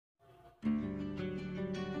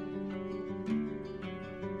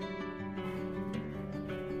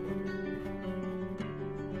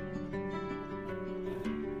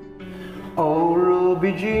Oh,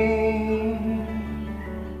 Ruby Jean,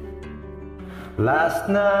 last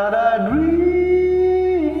night I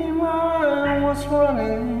dreamed I was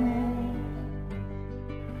running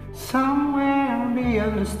somewhere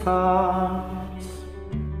beyond the stars.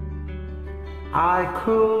 I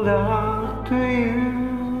called out to you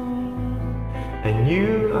and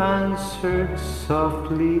you answered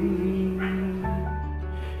softly.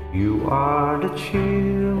 You are the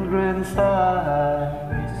children's eyes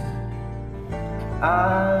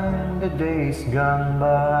and the days gone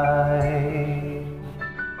by.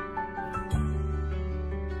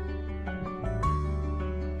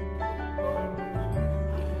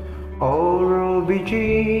 Oh, Ruby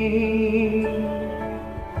Jean,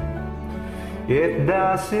 it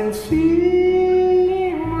doesn't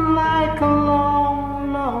seem like a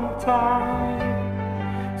long, long time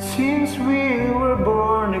since we were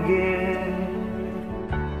born again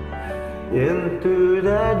into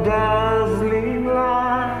the dazzling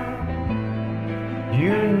light,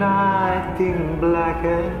 uniting black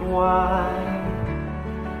and white.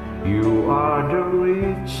 You are the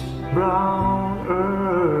rich brown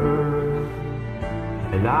earth,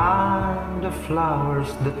 and I'm the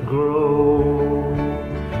flowers that grow.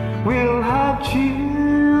 We'll have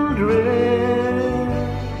children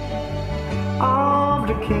of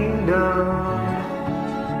the kingdom.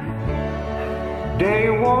 They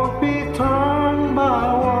won't be torn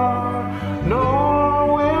by war,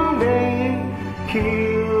 nor will they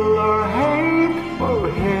kill or hate or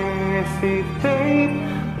hesitate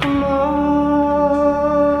to love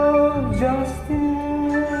justice.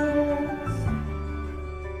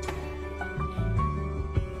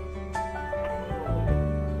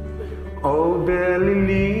 Oh, Billie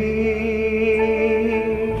Lee,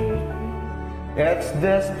 it's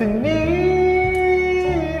destiny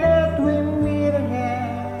that we meet again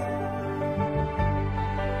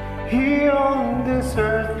here on this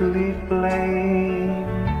earthly plane.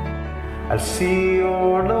 I'll see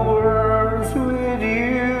all the words with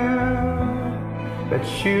you, but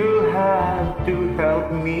you'll have to help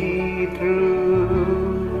me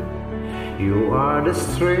through. You are the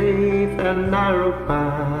straight and narrow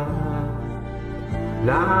path, and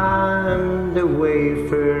I'm the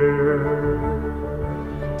wayfarer.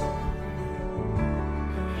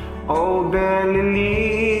 Oh, Billie Lee,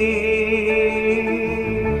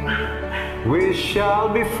 we shall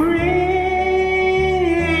be free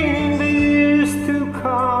in the years to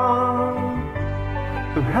come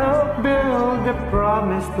to help build the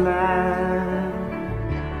promised land.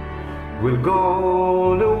 We'll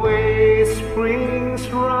go the way springs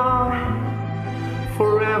run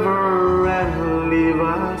forever and live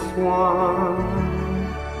as one.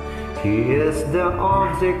 He is the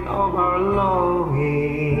object of our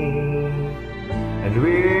longing, and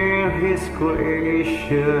we're His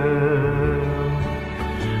creation.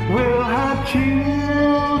 We'll have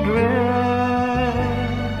children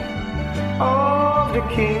of the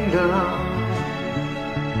kingdom.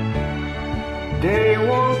 They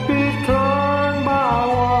won't be torn by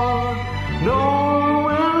war, nor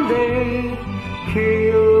will they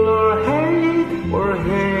kill or hate or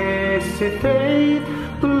hesitate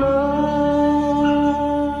to love.